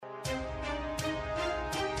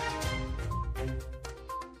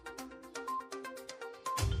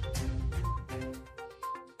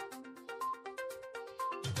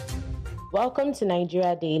Welcome to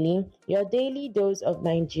Nigeria Daily, your daily dose of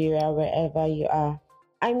Nigeria wherever you are.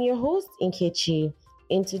 I'm your host, Nkechi.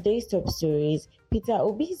 In today's top stories, Peter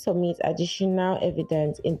Obi submits additional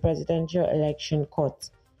evidence in presidential election court.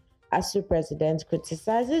 ASUU president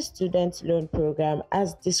criticizes student loan program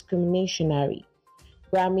as discriminatory.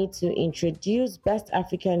 Grammy to introduce Best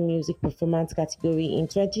African Music Performance category in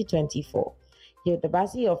 2024. Hilda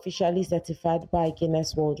Baci officially certified by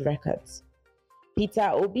Guinness World Records. Peter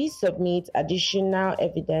Obi submits additional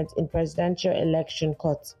evidence in presidential election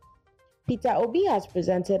court. Peter Obi has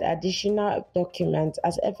presented additional documents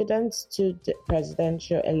as evidence to the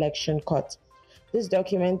presidential election court. This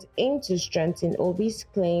document aimed to strengthen Obi's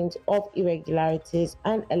claims of irregularities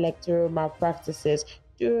and electoral malpractices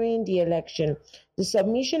during the election. The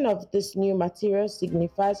submission of this new material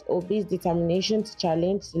signifies Obi's determination to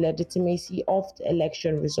challenge the legitimacy of the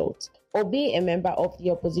election results. Obi, a member of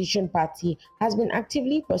the opposition party, has been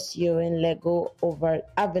actively pursuing legal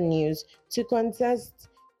avenues to contest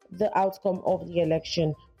the outcome of the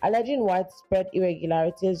election, alleging widespread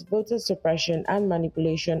irregularities, voter suppression, and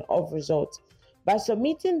manipulation of results. By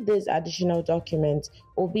submitting these additional documents,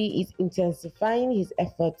 Obi is intensifying his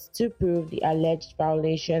efforts to prove the alleged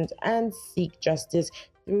violations and seek justice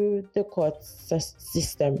through the court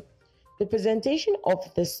system. The presentation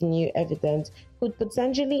of this new evidence could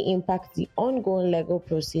potentially impact the ongoing legal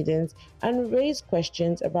proceedings and raise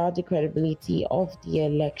questions about the credibility of the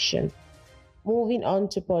election. Moving on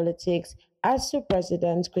to politics, ASUU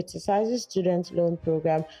president criticizes student loan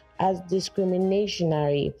program as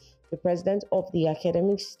discriminatory. The president of the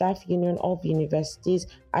Academic Staff Union of Universities,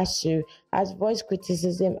 ASUU, has voiced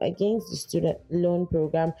criticism against the student loan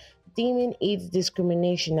program, deeming it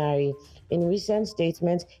discriminatory. In recent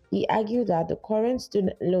statements, he argued that the current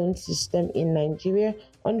student loan system in Nigeria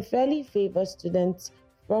unfairly favors students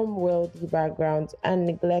from wealthy backgrounds and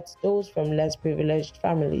neglects those from less privileged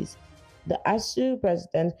families. The ASUU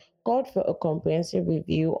president called for a comprehensive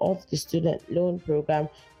review of the student loan program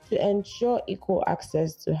to ensure equal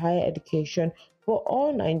access to higher education for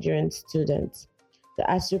all Nigerian students. The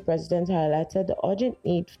ASUU president highlighted the urgent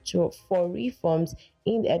need for reforms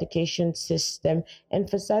in the education system,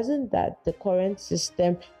 emphasizing that the current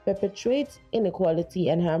system perpetuates inequality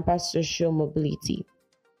and hampers social mobility.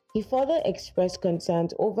 He further expressed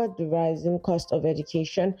concerns over the rising cost of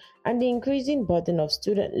education and the increasing burden of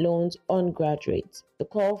student loans on graduates. The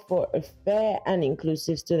call for a fair and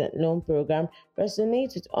inclusive student loan program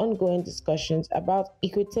resonates with ongoing discussions about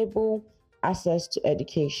equitable access to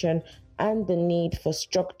education and the need for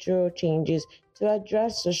structural changes to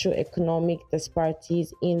address socio-economic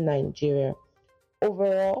disparities in Nigeria.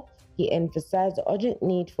 Overall, he emphasized the urgent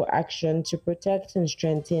need for action to protect and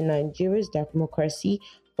strengthen Nigeria's democracy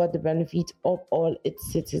for the benefit of all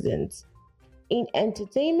its citizens. In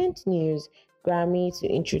entertainment news, Grammy to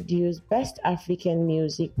introduce Best African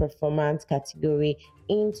Music Performance category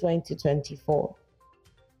in 2024.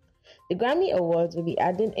 The Grammy Awards will be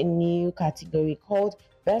adding a new category called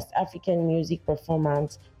Best African Music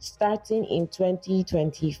Performance starting in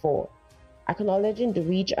 2024, acknowledging the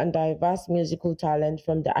rich and diverse musical talent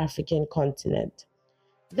from the African continent.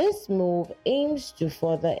 This move aims to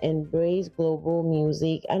further embrace global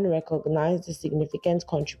music and recognize the significant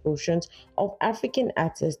contributions of African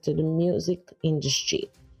artists to the music industry.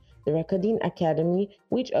 The Recording Academy,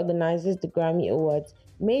 which organizes the Grammy Awards,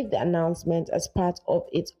 made the announcement as part of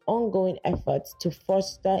its ongoing efforts to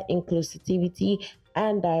foster inclusivity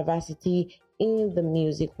and diversity in the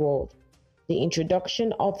music world. The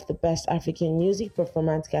introduction of the Best African Music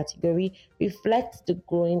Performance category reflects the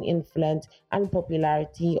growing influence and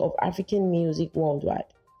popularity of African music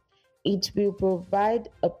worldwide. It will provide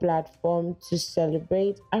a platform to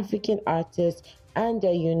celebrate African artists and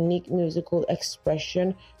their unique musical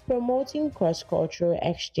expression, promoting cross-cultural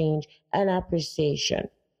exchange and appreciation.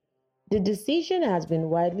 The decision has been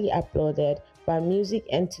widely applauded by music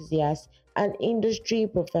enthusiasts and industry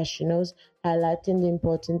professionals, highlighting the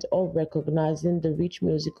importance of recognizing the rich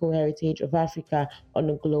musical heritage of Africa on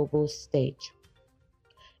a global stage.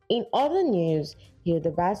 In other news,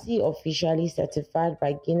 Hilda Baci officially certified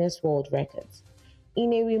by Guinness World Records.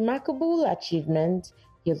 In a remarkable achievement,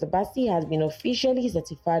 Hilda Baci has been officially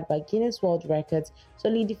certified by Guinness World Records,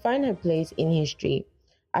 solidifying her place in history.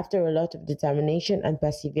 After a lot of determination and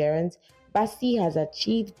perseverance, Baci has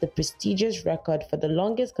achieved the prestigious record for the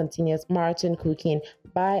longest continuous marathon cooking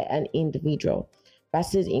by an individual.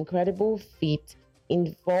 Baci's incredible feat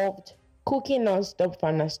involved cooking non-stop for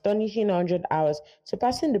an astonishing 100 hours,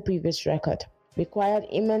 surpassing the previous record. Required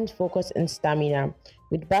immense focus and stamina,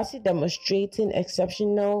 with Baci demonstrating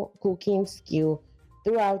exceptional cooking skill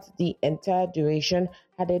Throughout the entire duration,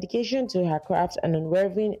 her dedication to her craft and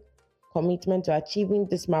unwavering commitment to achieving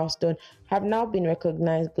this milestone have now been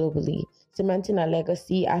recognized globally, cementing her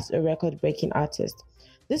legacy as a record breaking artist.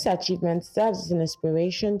 This achievement serves as an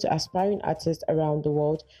inspiration to aspiring artists around the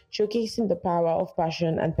world, showcasing the power of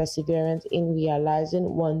passion and perseverance in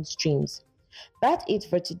realizing one's dreams. That's it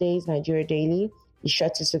for today's Nigeria Daily. Be sure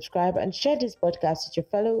to subscribe and share this podcast with your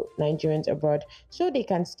fellow Nigerians abroad so they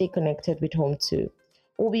can stay connected with home too.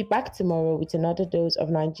 We'll be back tomorrow with another dose of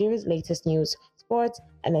Nigeria's latest news, sports,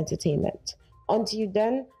 and entertainment. Until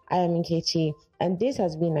then, I am Nkechi, and this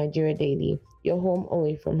has been Nigeria Daily, your home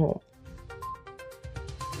away from home.